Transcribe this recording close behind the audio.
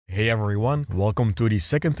Hey everyone, welcome to the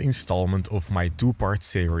second installment of my two-part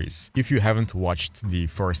series. If you haven't watched the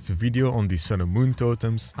first video on the Sun and Moon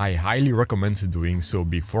totems, I highly recommend doing so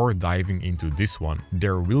before diving into this one.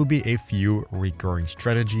 There will be a few recurring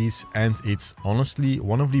strategies and it's honestly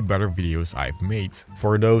one of the better videos I've made.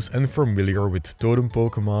 For those unfamiliar with Totem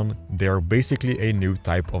Pokemon, they're basically a new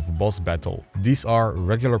type of boss battle. These are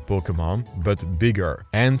regular Pokemon, but bigger,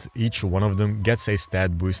 and each one of them gets a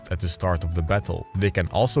stat boost at the start of the battle. They can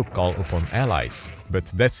also call upon allies, but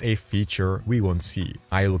that's a feature we won't see.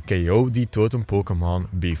 I'll KO the Totem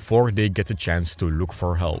Pokemon before they get a chance to look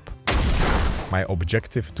for help. My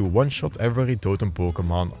objective to one-shot every Totem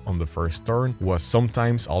Pokemon on the first turn was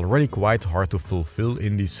sometimes already quite hard to fulfill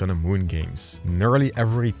in the Sun and Moon games. Nearly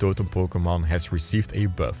every Totem Pokemon has received a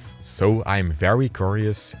buff, so I'm very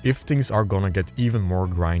curious if things are gonna get even more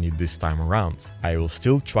grindy this time around. I will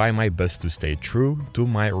still try my best to stay true to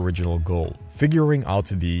my original goal, figuring out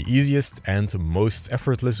the easiest and most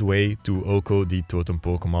effortless way to OHKO the Totem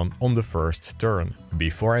Pokemon on the first turn.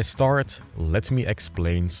 Before I start, let me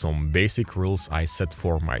explain some basic rules I set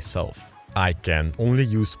for myself. I can only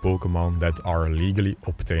use Pokemon that are legally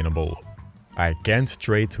obtainable. I can't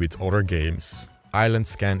trade with other games. Island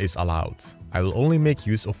scan is allowed. I will only make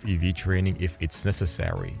use of EV training if it's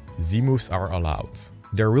necessary. Z-moves are allowed.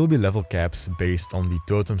 There will be level caps based on the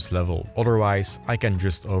totem's level, otherwise I can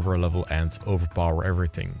just overlevel and overpower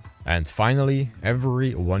everything. And finally,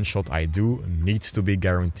 every one-shot I do needs to be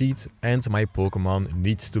guaranteed and my Pokemon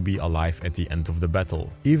needs to be alive at the end of the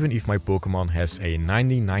battle. Even if my Pokemon has a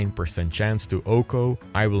 99% chance to OHKO,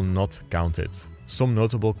 I will not count it. Some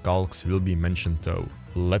notable calcs will be mentioned though.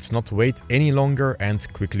 Let's not wait any longer and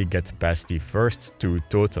quickly get past the first two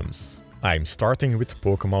totems. I'm starting with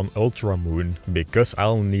Pokemon Ultra Moon because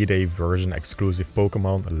I'll need a version exclusive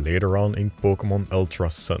Pokemon later on in Pokemon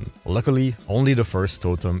Ultra Sun. Luckily, only the first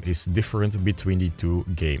totem is different between the two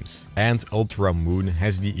games, and Ultra Moon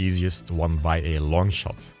has the easiest one by a long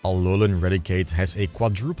shot. Alolan Raticate has a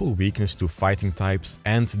quadruple weakness to fighting types,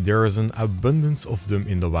 and there is an abundance of them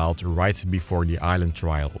in the wild right before the island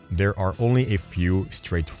trial. There are only a few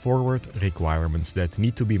straightforward requirements that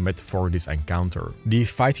need to be met for this encounter. The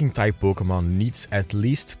fighting type Pokemon needs at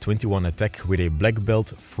least 21 attack with a black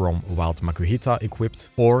belt from Wild Makuhita equipped,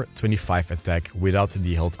 or 25 attack without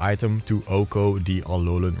the health item to OHKO the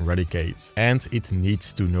Alolan Raticate. And it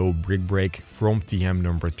needs to know Brick Break from TM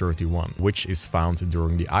number 31, which is found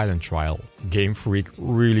during the island trial. Game Freak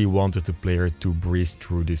really wanted the player to breeze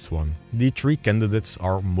through this one. The three candidates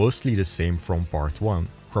are mostly the same from part 1.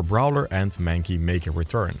 Crabrawler and Mankey make a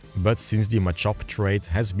return, but since the Machop trait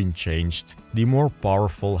has been changed, the more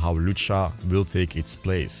powerful Hawlucha will take its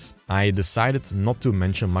place. I decided not to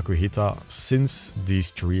mention Makuhita since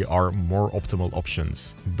these three are more optimal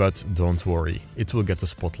options, but don't worry, it will get the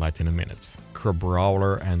spotlight in a minute.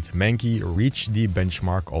 Crabrawler and Mankey reach the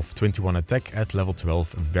benchmark of 21 attack at level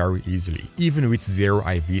 12 very easily, even with 0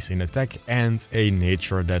 IVs in attack and a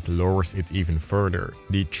nature that lowers it even further.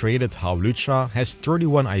 The traded Hawlucha has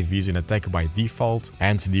 31 IVs in attack by default,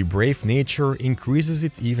 and the brave nature increases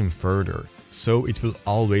it even further, so it will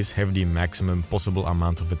always have the maximum possible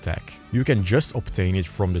amount of attack. You can just obtain it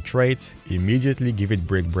from the trait, immediately give it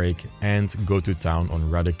Brick Break and go to town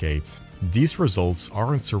on Raticate. These results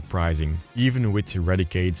aren't surprising, even with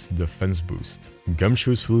Raticate's defense boost.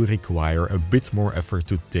 Gumshoos will require a bit more effort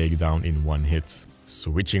to take down in one hit.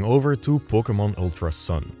 Switching over to Pokemon Ultra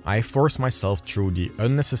Sun, I force myself through the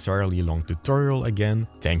unnecessarily long tutorial again.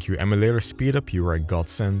 Thank you Emulator Speedup, you're a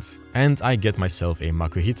godsend. And I get myself a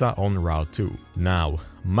Makuhita on Route 2. Now,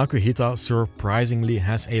 Makuhita surprisingly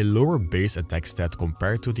has a lower base attack stat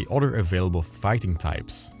compared to the other available fighting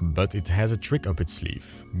types, but it has a trick up its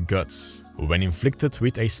sleeve: Guts. When inflicted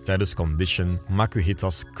with a status condition,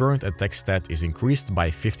 Makuhita's current attack stat is increased by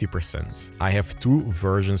 50%. I have two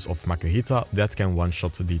versions of Makuhita that can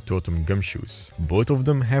one-shot the Totem Gumshoos. Both of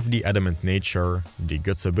them have the Adamant nature, the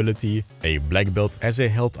Guts ability, a black belt as a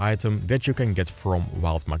health item that you can get from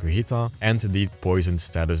Wild Makuhita, and the poison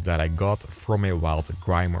status that I got from a Wild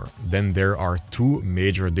Grimer. Then there are two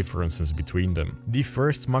major differences between them. The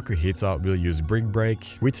first Makuhita will use Brick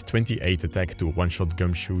Break with 28 attack to one-shot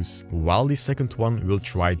Gumshoos, while the second one will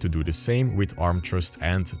try to do the same with Arm Thrust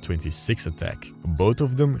and 26 attack. Both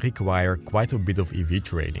of them require quite a bit of EV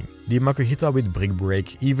training. The Makuhita with Brick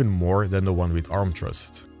Break even more than the one with Arm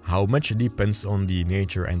Thrust. How much depends on the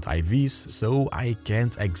nature and IVs, so I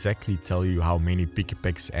can't exactly tell you how many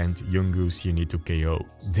Pikipeks and Yungoos you need to KO.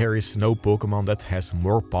 There is no Pokemon that has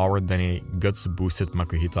more power than a Guts boosted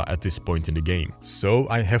Makuhita at this point in the game, so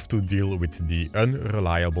I have to deal with the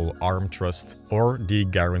unreliable Arm Thrust or the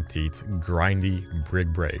guaranteed grindy Brick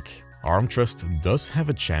Break. Arm Thrust does have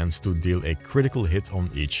a chance to deal a critical hit on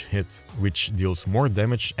each hit, which deals more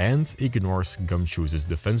damage and ignores Gumshoos'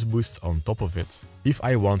 defense boost on top of it. If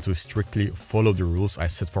I want to strictly follow the rules I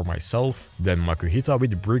set for myself, then Makuhita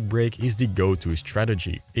with Brick Break is the go-to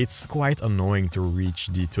strategy. It's quite annoying to reach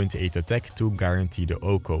the 28 attack to guarantee the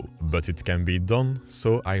OHKO, but it can be done,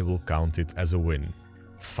 so I will count it as a win.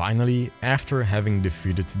 Finally, after having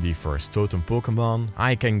defeated the first Totem Pokemon,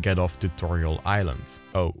 I can get off Tutorial Island.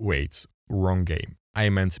 Oh wait, wrong game. I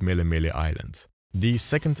meant Melemele Island. The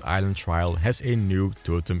second island trial has a new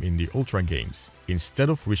totem in the Ultra games.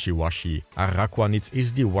 Instead of Wishiwashi, Araquanid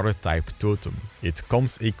is the water-type totem. It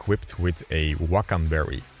comes equipped with a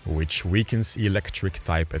Wakanberry, which weakens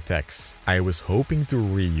electric-type attacks. I was hoping to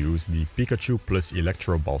reuse the Pikachu plus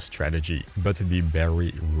Electro Ball strategy, but the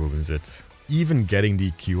berry ruins it. Even getting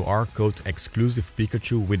the QR code exclusive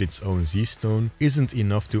Pikachu with its own Z-Stone isn't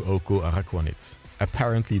enough to OHKO Araquanid.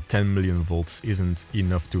 Apparently 10 million volts isn't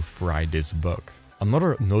enough to fry this bug.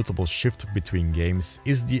 Another notable shift between games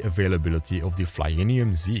is the availability of the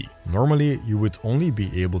Flyinium Z. Normally, you would only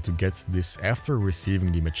be able to get this after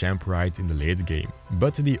receiving the Machamp ride in the late game,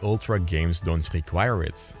 but the Ultra games don't require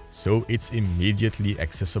it. So it's immediately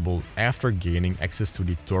accessible after gaining access to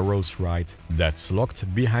the Tauros ride that's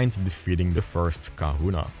locked behind defeating the first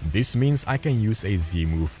Kahuna. This means I can use a Z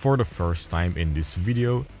move for the first time in this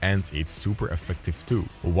video, and it's super effective too.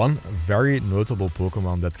 One very notable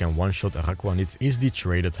Pokemon that can one-shot Araquanid is the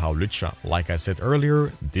traded Hawlucha. Like I said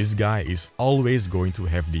earlier, this guy is always going to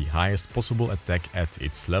have the highest possible attack at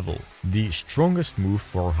its level. The strongest move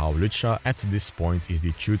for Hawlucha at this point is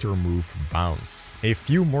the tutor move Bounce. A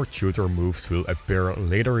few more tutor moves will appear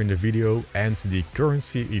later in the video, and the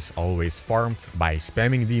currency is always farmed by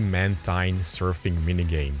spamming the Mantine surfing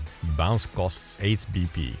minigame. Bounce costs 8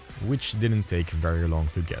 BP, which didn't take very long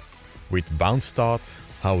to get. With Bounce start,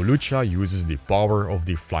 Hawlucha uses the power of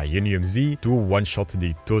the Flyinium Z to one-shot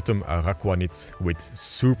the Totem Araquanid with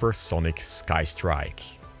Supersonic Sky Strike.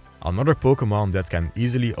 Another Pokemon that can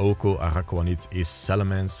easily OHKO Araquanid is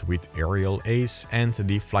Salamence with Aerial Ace and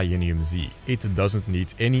the Flyinium Z. It doesn't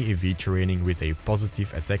need any EV training with a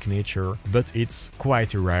positive attack nature, but it's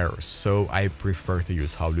quite rare, so I prefer to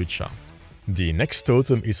use Hawlucha. The next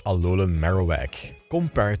totem is Alolan Marowak.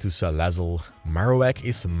 Compared to Salazzle, Marowak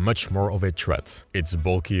is much more of a threat. It's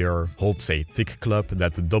bulkier, holds a tick club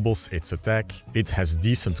that doubles its attack, it has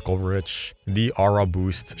decent coverage, the aura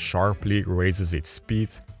boost sharply raises its speed,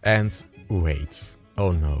 and wait,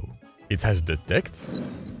 oh no, it has Detect?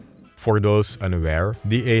 For those unaware,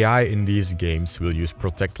 the AI in these games will use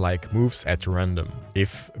Protect-like moves at random.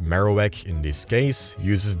 If Marowak in this case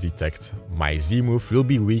uses Detect, my Z move will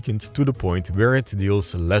be weakened to the point where it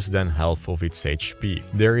deals less than half of its HP.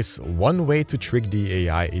 There is one way to trick the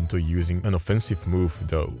AI into using an offensive move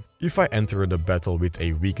though. If I enter the battle with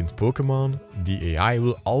a weakened Pokemon, the AI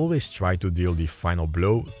will always try to deal the final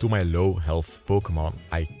blow to my low health Pokemon.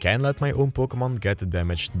 I can let my own Pokemon get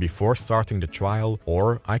damaged before starting the trial,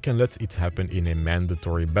 or I can let it happen in a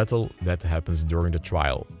mandatory battle that happens during the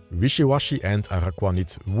trial. Wishiwashi and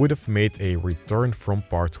Araquanid would have made a return from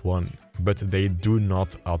part 1, but they do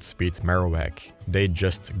not outspeed Marowak, they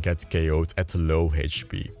just get KO'd at low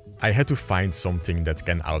HP. I had to find something that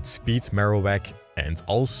can outspeed Marowak and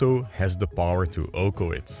also has the power to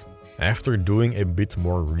OHKO it. After doing a bit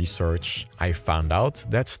more research, I found out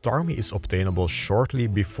that Starmie is obtainable shortly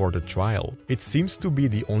before the trial. It seems to be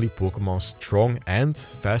the only Pokemon strong and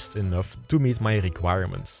fast enough to meet my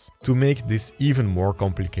requirements. To make this even more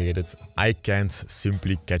complicated, I can't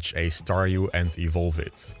simply catch a Staryu and evolve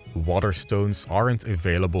it. Water stones aren't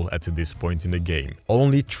available at this point in the game.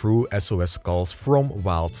 Only through SOS calls from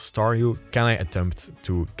Wild Staryu can I attempt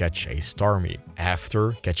to catch a Starmie.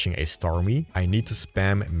 After catching a Starmie, I need to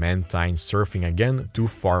spam Mantine surfing again to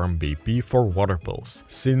farm BP for Water Pulse,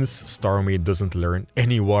 since Starmie doesn't learn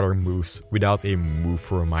any water moves without a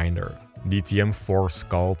move reminder. The TM4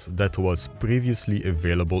 Scald that was previously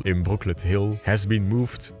available in Brooklet Hill has been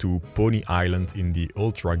moved to Pony Island in the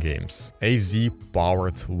Ultra games. A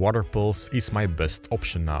Z-powered Water Pulse is my best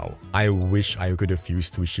option now. I wish I could have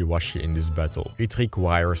used Wishiwashi in this battle. It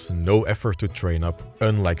requires no effort to train up,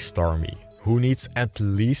 unlike Starmie. who needs at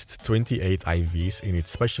least 28 IVs in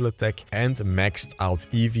its special attack and maxed out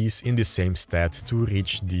EVs in the same stat to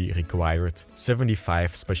reach the required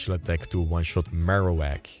 75 special attack to one-shot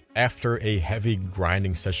Marowak. After a heavy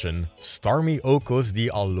grinding session, Starmie OHKOs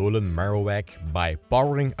the Alolan Marowak by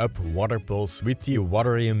powering up Water Pulse with the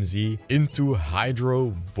Water AMZ into Hydro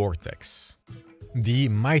Vortex. The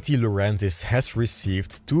mighty Lurantis has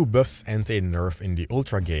received 2 buffs and a nerf in the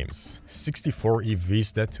Ultra games. 64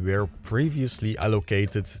 EVs that were previously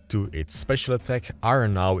allocated to its special attack are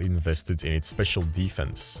now invested in its special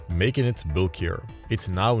defense, making it bulkier. It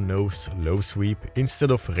now knows Low Sweep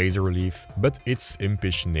instead of Razor Leaf, but its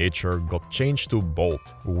impish nature got changed to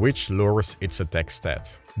Bolt, which lowers its attack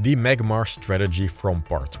stat. The Magmar strategy from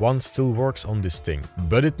part 1 still works on this thing,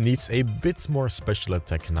 but it needs a bit more special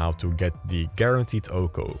attack now to get the guaranteed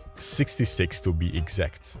OHKO, 66 to be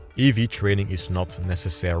exact. EV training is not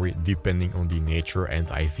necessary depending on the nature and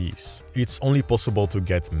IVs. It's only possible to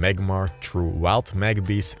get Magmar through Wild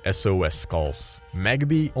Magby's SOS calls.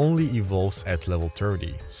 Magby only evolves at level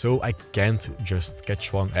 30, so I can't just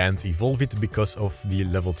catch one and evolve it because of the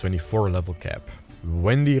level 24 level cap.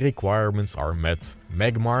 When the requirements are met,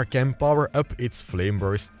 Magmar can power up its Flame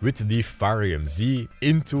Burst with the Fire AMZ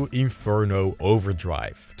into Inferno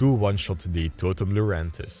Overdrive to one-shot the Totem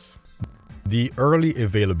Lurantis. The early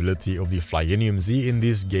availability of the Flyinium Z in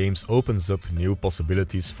these games opens up new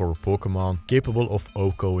possibilities for Pokemon capable of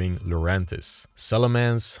OHKOing Lurantis.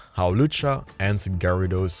 Salamence, Hawlucha and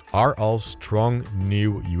Gyarados are all strong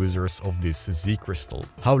new users of this Z Crystal.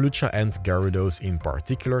 Hawlucha and Gyarados in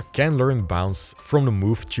particular can learn Bounce from the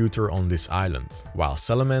move tutor on this island, while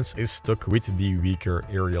Salamence is stuck with the weaker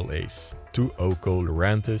Aerial Ace. To OHKO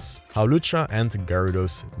Lurantis, Hawlucha and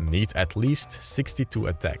Gyarados need at least 62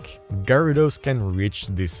 attack. Gyarados can reach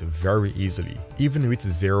this very easily, even with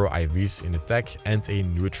 0 IVs in attack and a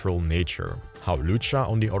neutral nature. Hawlucha,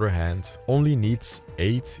 on the other hand, only needs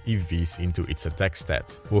 8 EVs into its attack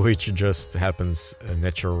stat, which just happens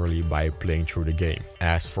naturally by playing through the game.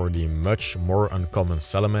 As for the much more uncommon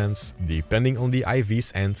Salamence, depending on the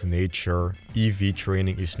IVs and nature, EV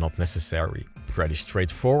training is not necessary. Pretty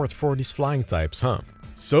straightforward for these flying types, huh?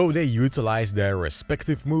 So they utilize their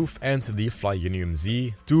respective move and the Flyinium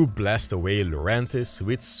Z to blast away Lurantis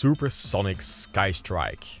with Supersonic Sky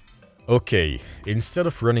Strike. Okay, instead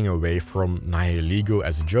of running away from Nihilego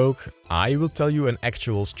as a joke, I will tell you an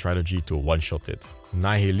actual strategy to one-shot it.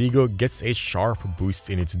 Nihilego gets a sharp boost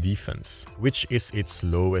in its defense, which is its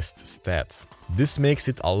lowest stat. This makes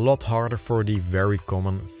it a lot harder for the very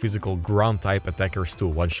common physical ground type attackers to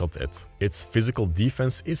one-shot it. Its physical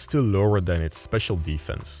defense is still lower than its special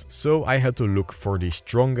defense, so I had to look for the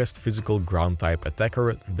strongest physical ground type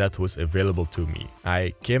attacker that was available to me.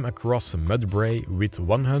 I came across Mudbray with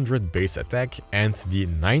 100 base attack and the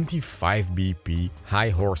 95 BP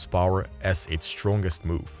high horsepower as its strongest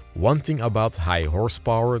move. One thing about high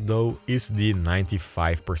horsepower though is the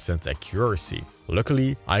 95% accuracy.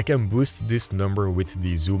 Luckily, I can boost this number with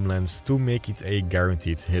the zoom lens to make it a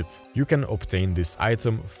guaranteed hit. You can obtain this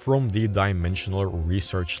item from the Dimensional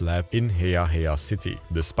Research Lab in Heia City.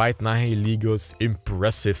 Despite Nihilego's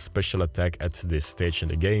impressive special attack at this stage in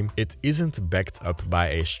the game, it isn't backed up by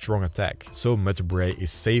a strong attack, so Mudbray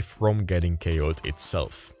is safe from getting KO'd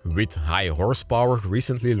itself. With high horsepower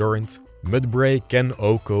recently learned, Mudbray can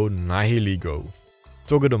OHKO Nihilego.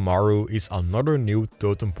 Togedemaru is another new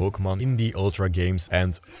totem Pokemon in the Ultra games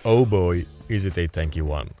and oh boy, is it a tanky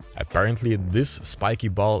one. Apparently this spiky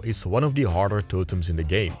ball is one of the harder totems in the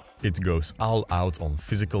game. It goes all out on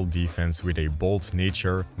physical defense with a bold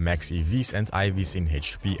nature, max EVs and IVs in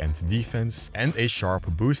HP and defense, and a sharp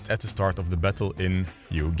boost at the start of the battle in,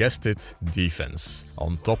 you guessed it, defense.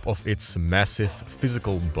 On top of its massive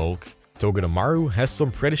physical bulk, Togedemaru has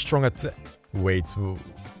some pretty strong attack. Wait,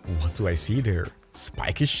 what do I see there?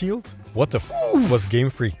 Spiky Shield? What the f was Game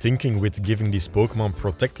Freak thinking with giving these Pokemon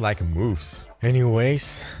protect-like moves?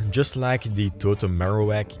 Anyways, just like the Totem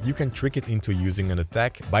Marowak, you can trick it into using an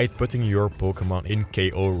attack by putting your Pokemon in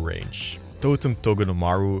KO range. Totem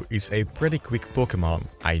Togedemaru is a pretty quick Pokemon.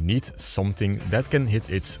 I need something that can hit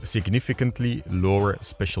its significantly lower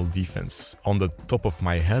special defense. On the top of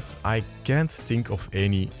my head, I can't think of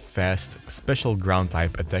any fast special ground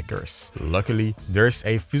type attackers. Luckily, there's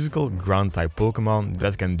a physical ground type Pokemon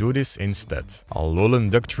that can do this instead. Alolan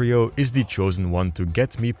Dugtrio is the chosen one to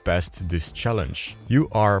get me past this challenge. You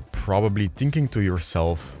are probably thinking to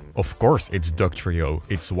yourself, of course it's Dugtrio,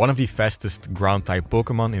 it's one of the fastest ground-type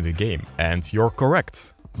Pokemon in the game. And you're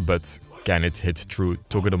correct. But can it hit through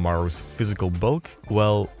Togedemaru's physical bulk?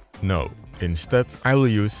 Well, no. Instead, I will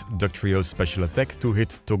use Dugtrio's special attack to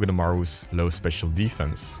hit Togedemaru's low special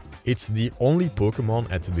defense. It's the only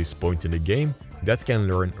Pokemon at this point in the game that can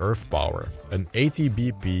learn Earth Power, an 80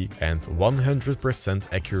 BP and 100%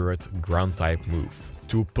 accurate Ground-type move.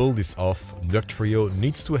 To pull this off, Dugtrio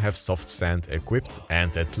needs to have Soft Sand equipped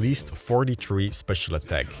and at least 43 special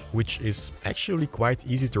attack, which is actually quite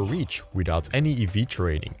easy to reach without any EV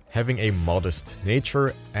training. Having a modest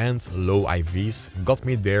nature and low IVs got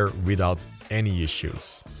me there without any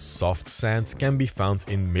issues. Soft Sand can be found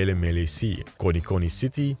in Melemele Sea, Konikoni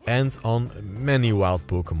City and on many wild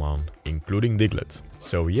Pokemon, including Diglett.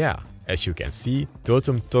 So yeah, as you can see,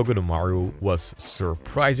 Totem Togedemaru was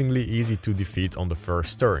surprisingly easy to defeat on the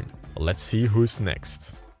first turn. Let's see who's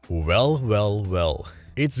next. Well,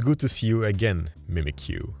 it's good to see you again,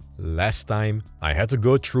 Mimikyu. Last time, I had to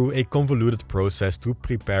go through a convoluted process to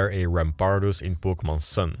prepare a Rampardos in Pokemon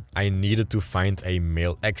Sun. I needed to find a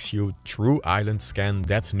male Exu through Island Scan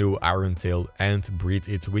that knew Iron Tail and breed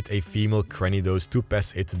it with a female Cranidos to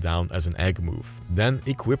pass it down as an egg move. Then,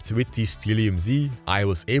 equipped with the Stellium Z, I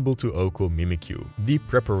was able to OHKO Mimikyu. The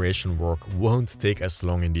preparation work won't take as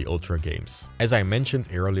long in the Ultra games. As I mentioned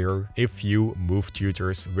earlier, a few move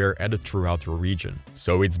tutors were added throughout the region.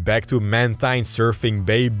 So it's back to Mantine surfing,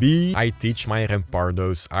 baby! I teach my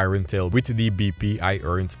Rampardos Iron Tail with the BP I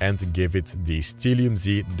earned and give it the Stellium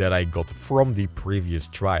Z that I got from the previous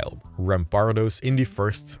trial. Rampardos in the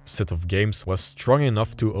first set of games was strong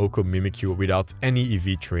enough to OHKO Mimikyu without any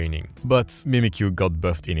EV training, but Mimikyu got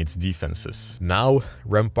buffed in its defenses. Now,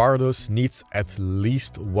 Rampardos needs at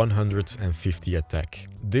least 150 attack.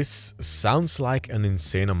 This sounds like an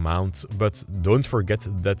insane amount, but don't forget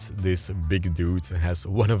that this big dude has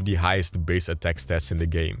one of the highest base attack stats in the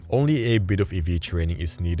game. Only a bit of EV training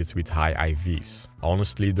is needed with high IVs.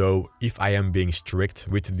 Honestly though, if I am being strict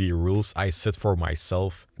with the rules I set for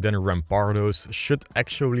myself, then Rampardos should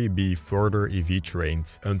actually be further EV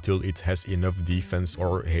trained until it has enough defense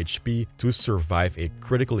or HP to survive a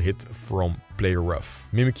critical hit from Play Rough.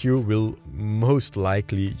 Mimikyu will most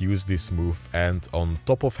likely use this move, and on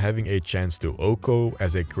top of having a chance to OHKO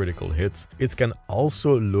as a critical hit, it can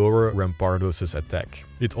also lower Rampardos' attack.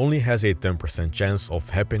 It only has a 10% chance of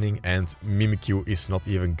happening and Mimikyu is not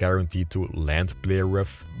even guaranteed to land Play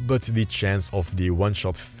Rough, but the chance of the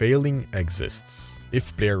one-shot failing exists.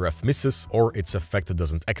 If Play Rough misses or its effect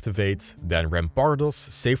doesn't activate, then Rampardos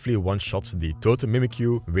safely one-shots the Totem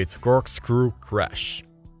Mimikyu with Corkscrew Crash.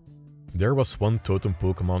 There was one Totem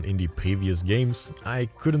Pokemon in the previous games I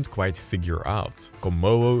couldn't quite figure out.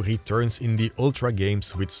 Kommo-o returns in the Ultra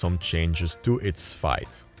games with some changes to its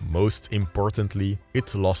fight. Most importantly,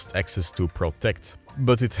 it lost access to Protect,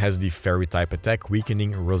 but it has the Fairy type attack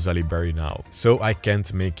weakening Rosalie Berry now, so I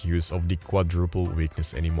can't make use of the quadruple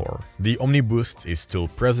weakness anymore. The Omni Boost is still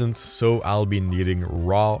present, so I'll be needing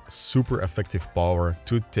raw, super effective power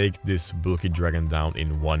to take this bulky dragon down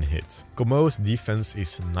in one hit. Kommo-o's defense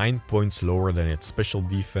is 9 points lower than its special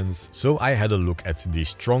defense, so I had a look at the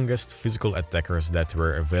strongest physical attackers that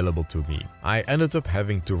were available to me. I ended up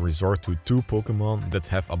having to resort to two Pokemon that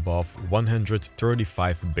have above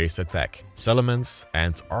 135 base attack, Salamence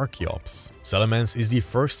and Archeops. Salamence is the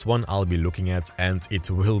first one I'll be looking at, and it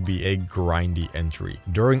will be a grindy entry.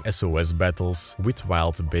 During SOS battles with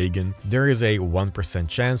Wild Bagon, there is a 1%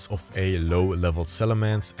 chance of a low-level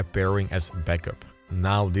Salamence appearing as backup.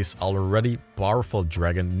 Now, this already powerful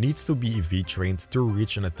dragon needs to be EV trained to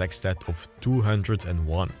reach an attack stat of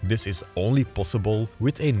 201. This is only possible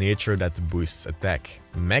with a nature that boosts attack,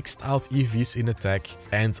 maxed out EVs in attack,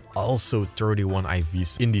 and also 31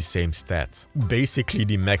 IVs in the same stat. Basically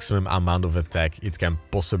the maximum amount of attack it can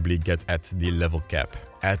possibly get at the level cap.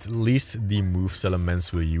 At least the move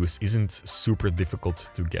Salamence will use isn't super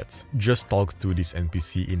difficult to get. Just talk to this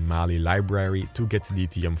NPC in Mali Library to get the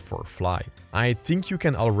TM for Fly. I think you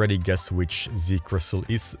can already guess which Z Crystal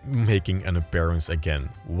is making an appearance again.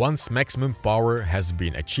 Once maximum power has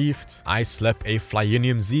been achieved, I slap a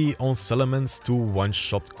Flyinium Z on Salamence to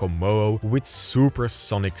one-shot Kommo-o with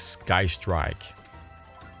Supersonic Sky Strike.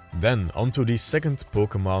 Then onto the second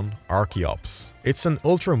Pokemon, Archeops. It's an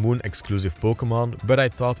Ultra Moon exclusive Pokemon, but I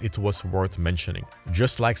thought it was worth mentioning.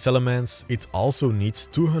 Just like Salamence, it also needs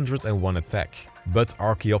 201 attack, but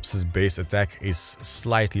Archeops' base attack is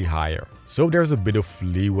slightly higher, so there's a bit of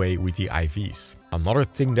leeway with the IVs. Another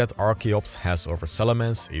thing that Archeops has over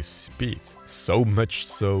Salamence is speed, so much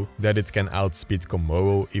so that it can outspeed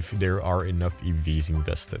Kommo-o if there are enough EVs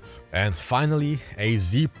invested. And finally, a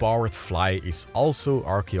Z-powered Fly is also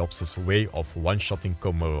Archeops' way of one-shotting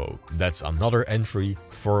Kommo-o. That's another entry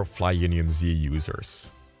for Flyinium Z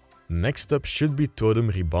users. Next up should be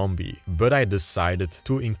Totem Ribombee, but I decided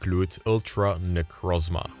to include Ultra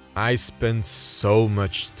Necrozma. I spent so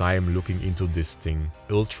much time looking into this thing.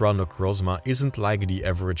 Ultra Necrozma isn't like the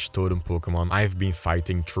average totem Pokemon I've been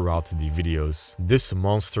fighting throughout the videos. This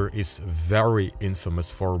monster is very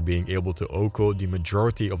infamous for being able to OHKO the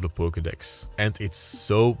majority of the Pokédex. And it's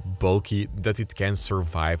so bulky that it can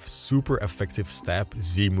survive super effective stab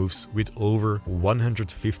Z moves with over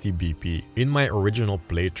 150 BP. In my original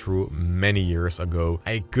playthrough many years ago,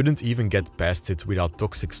 I couldn't even get past it without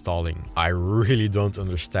toxic stalling. I really don't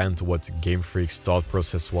understand what Game Freak's thought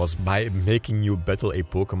process was by making you battle a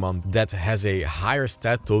Pokemon that has a higher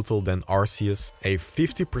stat total than Arceus, a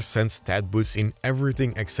 50% stat boost in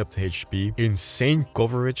everything except HP, insane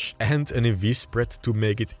coverage, and an EV spread to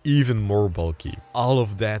make it even more bulky. All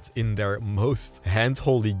of that in their most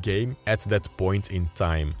hand-holdy game at that point in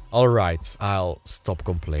time. Alright, I'll stop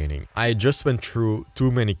complaining. I just went through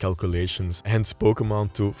too many calculations and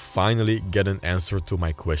Pokemon to finally get an answer to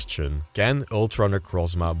my question. Can Ultra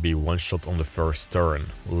Necrozma be one-shot on the first turn?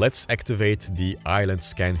 Let's activate the Island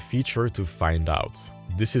Scan feature to find out.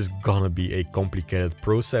 This is gonna be a complicated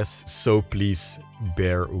process, so please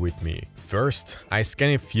bear with me. First, I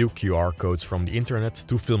scan a few QR codes from the internet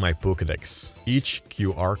to fill my Pokédex. Each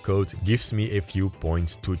QR code gives me a few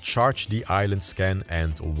points to charge the island scan,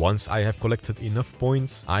 and once I have collected enough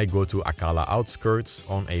points, I go to Akala Outskirts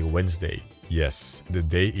on a Wednesday. Yes, the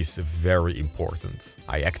day is very important.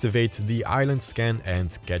 I activate the island scan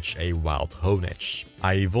and catch a wild Honedge.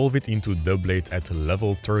 I evolve it into Doublade at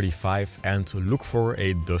level 35 and look for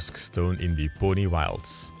a Dusk Stone in the Pony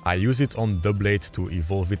Wilds. I use it on Doublade to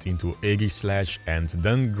evolve it into Aegislash and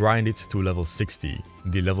then grind it to level 60,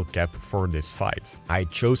 the level cap for this fight. I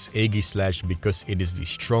chose Aegislash because it is the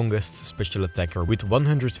strongest special attacker with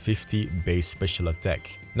 150 base special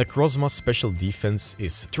attack. Necrozma's special defense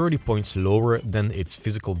is 30 points lower than its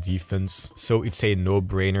physical defense, so it's a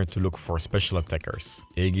no-brainer to look for special attackers.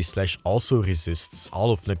 Aegislash also resists all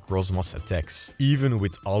of Necrozma's attacks. Even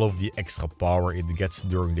with all of the extra power it gets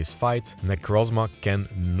during this fight, Necrozma can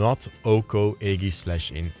not OHKO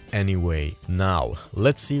Aegislash in any way. Now,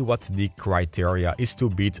 let's see what the criteria is to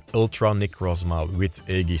beat Ultra Necrozma with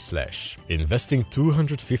Aegislash. Investing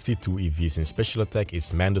 252 EVs in special attack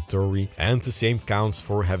is mandatory, and the same counts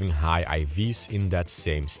for having high IVs in that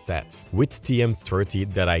same stat. With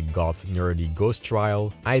TM30 that I got near the Ghost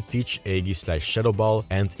Trial, I teach Aegislash Shadow Ball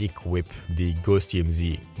and equip the Ghost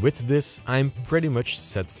TMZ. With this, I'm pretty much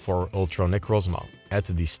set for Ultra Necrozma. At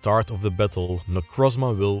the start of the battle,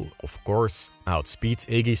 Necrozma will, of course, outspeed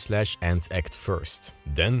Aegislash and act first.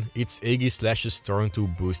 Then it's Aegislash's turn to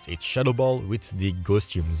boost its Shadow Ball with the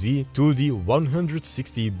Ghostium Z to the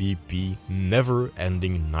 160 BP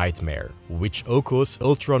never-ending nightmare, which OHKOs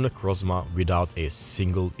Ultra Necrozma without a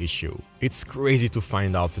single issue. It's crazy to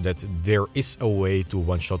find out that there is a way to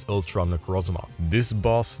one-shot Ultra Necrozma. This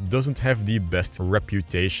boss doesn't have the best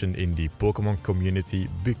reputation in the Pokemon community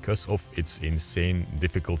because of its insane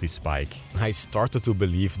difficulty spike. I started to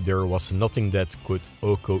believe there was nothing that could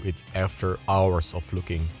OHKO it after hours of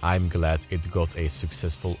looking. I'm glad it got a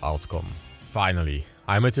successful outcome. Finally,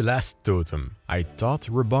 I'm at the last totem. I thought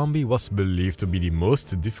Ribombee was believed to be the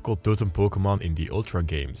most difficult totem Pokemon in the Ultra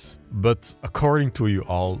games. But according to you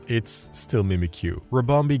all, it's still Mimikyu.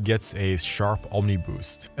 Ribombee gets a sharp Omni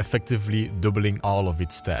boost, effectively doubling all of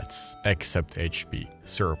its stats, except HP.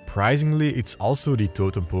 Surprisingly, it's also the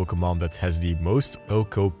totem Pokemon that has the most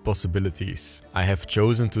OHKO possibilities. I have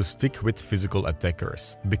chosen to stick with physical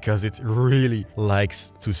attackers, because it really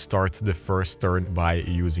likes to start the first turn by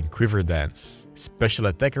using Quiver Dance. Special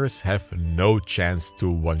attackers have no chance to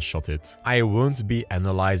one-shot it. I won't be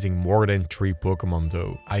analyzing more than 3 Pokemon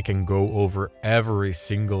though. I can go over every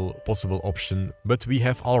single possible option, but we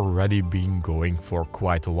have already been going for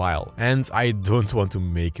quite a while, and I don't want to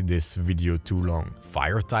make this video too long.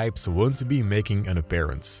 Fire types won't be making an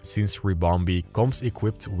appearance, since Ribombee comes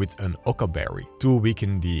equipped with an Okka Berry to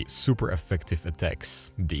weaken the super effective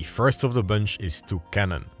attacks. The first of the bunch is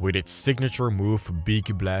Toucannon. With its signature move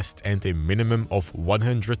Beak Blast and a minimum of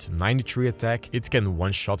 193 attack, it can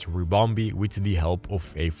one-shot Ribombee with the help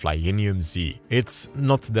of a Flyinium Z. It's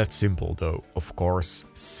not that simple though, of course,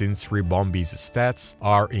 since Ribombee's stats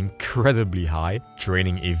are incredibly high,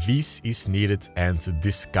 training EVs is needed and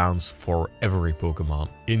this counts for every Pokemon.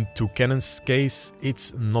 In Toucannon's case,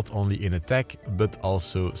 it's not only in attack, but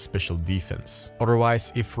also special defense.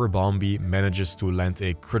 Otherwise, if Ribombee manages to land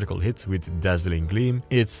a critical hit with Dazzling Gleam,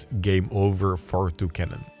 it's game over for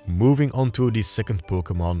Toucannon. Moving on to the second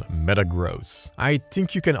Pokemon, Metagross. I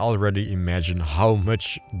think you can already imagine how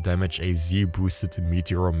much damage a Z-boosted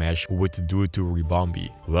Meteor Mash would do to Ribombee.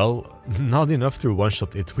 Well, not enough to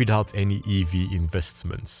one-shot it without any EV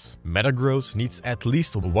investments. Metagross needs at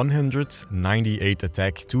least 198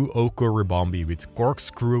 attack to OHKO Ribombee with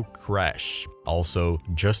Corkscrew Crash. Also,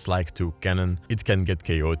 just like to Cannon, it can get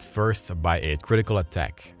KO'd first by a critical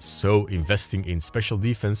attack, so investing in special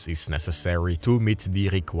defense is necessary to meet the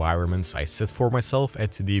requirements I set for myself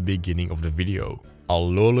at the beginning of the video.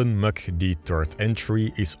 Alolan Muk, the third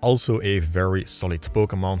entry, is also a very solid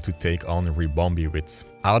Pokemon to take on Ribombee with.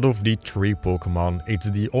 Out of the 3 Pokemon, it's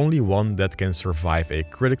the only one that can survive a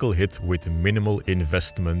critical hit with minimal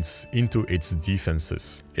investments into its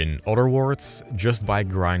defenses. In other words, just by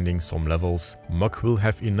grinding some levels, Muk will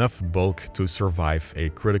have enough bulk to survive a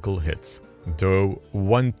critical hit. Though,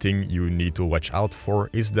 one thing you need to watch out for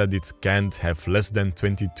is that it can't have less than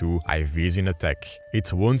 22 IVs in attack.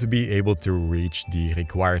 It won't be able to reach the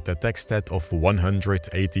required attack stat of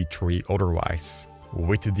 183 otherwise.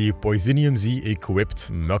 With the Poisonium Z equipped,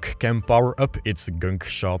 Muk can power up its Gunk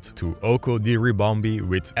Shot to OHKO the Ribombee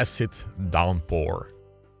with Acid Downpour.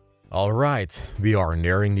 Alright, we are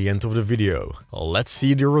nearing the end of the video. Let's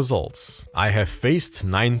see the results. I have faced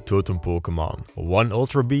 9 Totem Pokemon, 1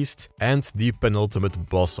 Ultra Beast and the penultimate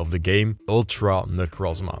boss of the game, Ultra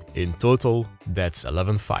Necrozma. In total, that's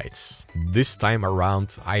 11 fights. This time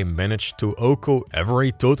around, I managed to OHKO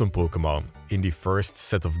every Totem Pokemon. In the first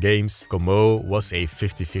set of games, Kommo-o was a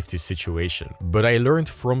 50-50 situation, but I learned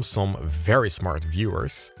from some very smart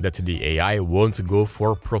viewers that the AI won't go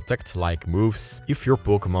for protect-like moves if your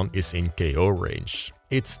Pokemon is in KO range.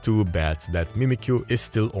 It's too bad that Mimikyu is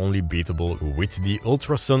still only beatable with the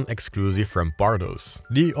Ultra Sun exclusive Rampardos.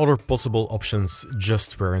 The other possible options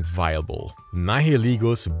just weren't viable.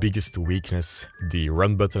 Nihilego's biggest weakness, the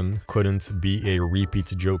run button, couldn't be a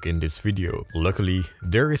repeat joke in this video. Luckily,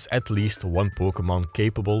 there is at least one Pokemon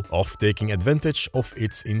capable of taking advantage of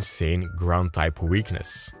its insane ground type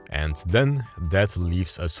weakness. And then that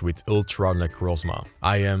leaves us with Ultra Necrozma.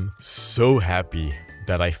 I am so happy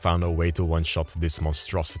that I found a way to one-shot this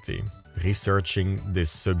monstrosity. Researching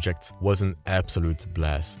this subject was an absolute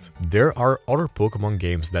blast. There are other Pokemon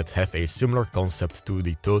games that have a similar concept to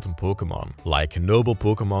the Totem Pokemon, like Noble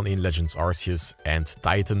Pokemon in Legends Arceus and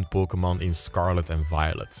Titan Pokemon in Scarlet and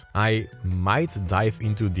Violet. I might dive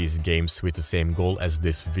into these games with the same goal as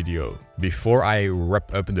this video. Before I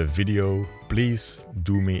wrap up the video, please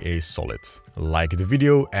do me a solid. Like the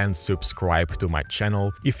video and subscribe to my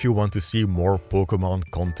channel if you want to see more Pokemon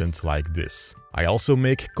content like this. I also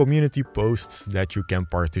make community posts that you can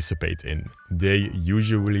participate in. They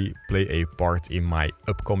usually play a part in my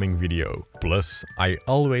upcoming video. Plus, I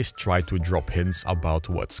always try to drop hints about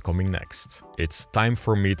what's coming next. It's time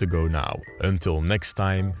for me to go now. Until next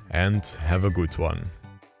time, and have a good one.